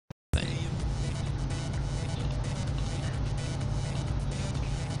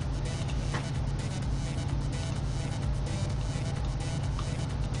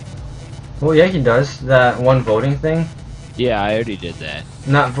Well, yeah, he does. That one voting thing. Yeah, I already did that.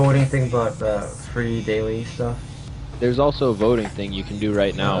 Not voting thing, but free daily stuff. There's also a voting thing you can do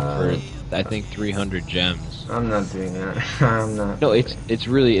right now for, Uh, I think, 300 gems. I'm not doing that. I'm not No, voting.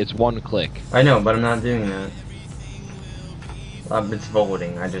 it's one click. I know, but I'm not doing that. It's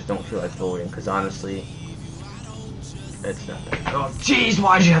voting. I just don't feel like voting because honestly, it's not that. Oh, jeez!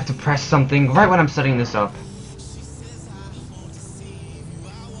 Why'd you have to press something right when I'm setting this up?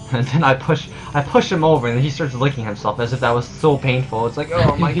 And then I push him over, and he starts licking himself as if that was so painful. It's like,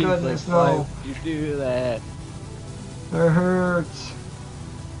 oh my He's goodness, like, why no! would you do that? It hurts.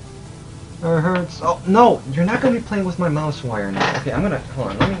 It hurts. Oh no! You're not gonna be playing with my mouse wire now. Okay, I'm gonna hold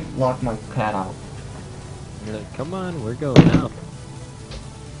on. Let me lock my cat out. You're like, come on, we're going out.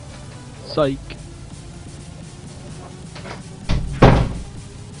 Psych.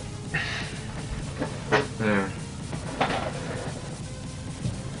 There.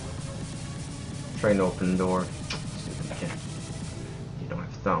 Trying to open the door. Stupid kid. You don't have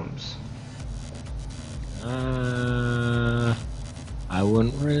thumbs. I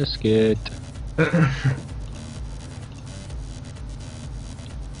wouldn't risk it.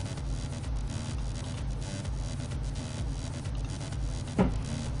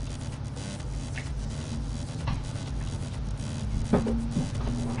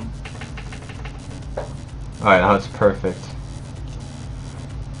 Alright, now it's perfect.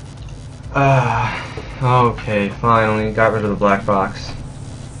 Okay, finally got rid of the black box.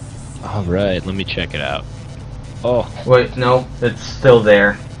 Alright, let me check it out. Oh, Wait, no, it's still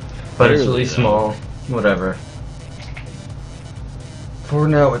there. But it's Barely, really though. small. Whatever. For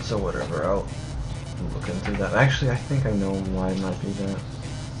now, it's a whatever. I'll look into that. Actually, I think I know why it might be that.